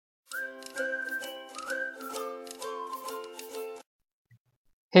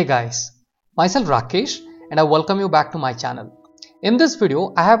Hey guys, myself Rakesh and I welcome you back to my channel. In this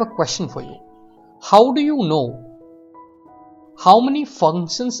video, I have a question for you. How do you know how many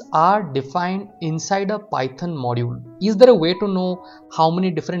functions are defined inside a Python module? Is there a way to know how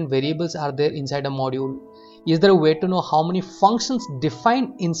many different variables are there inside a module? Is there a way to know how many functions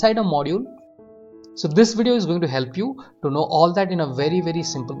defined inside a module? So this video is going to help you to know all that in a very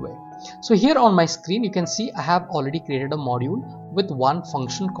simple way. So here on my screen you can see I have already created a module with one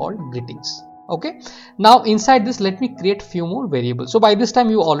function called greetings. Okay, now inside this let me create few more variables. So by this time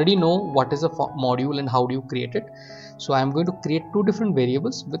you already know what is a module and how do you create it. So I am going to create two different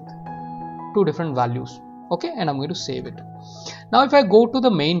variables with two different values. Okay, and I'm going to save it. Now if I go to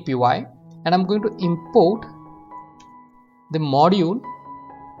the main py and I'm going to import the module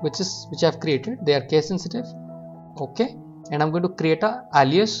which I've created, they are case sensitive. Okay, and I'm going to create a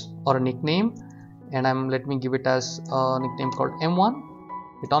alias or a nickname, and let me give it as a nickname called M1.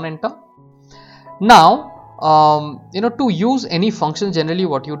 Hit on enter. Now to use any function, generally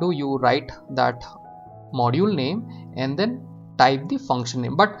what you do, you write that module name and then type the function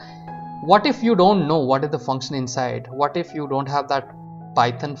name. But what if you don't know what is the function inside? What if you don't have that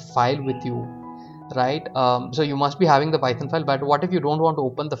Python file with you, right? So you must be having the Python file, but what if you don't want to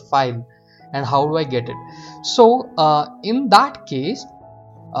open the file, and how do I get it? So in that case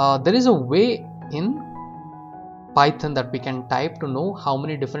there is a way in Python that we can type to know how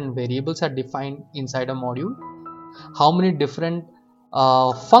many different variables are defined inside a module, how many different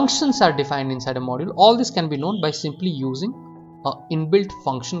functions are defined inside a module. All this can be known by simply using an inbuilt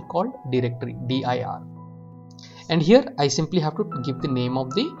function called directory, dir, and here I simply have to give the name of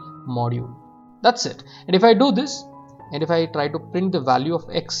the module. That's it. And if I do this and if I try to print the value of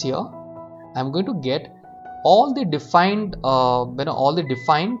x here, I'm going to get all the defined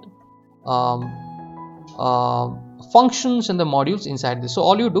functions and the modules inside this. So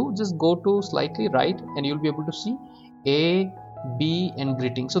all you do, just go to slightly right and you'll be able to see A, B and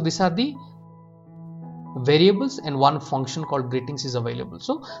greeting. So these are the variables and one function called greetings is available.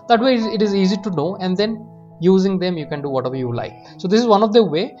 So that way it is easy to know, and then using them you can do whatever you like. So this is one of the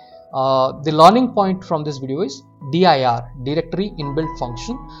way. The learning point from this video is dir, directory inbuilt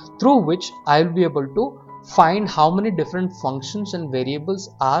function, through which I will be able to find how many different functions and variables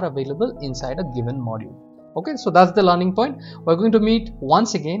are available inside a given module. Okay, so that's the learning point. We're going to meet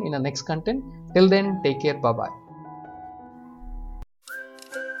once again in the next content. Till then, take care. Bye bye.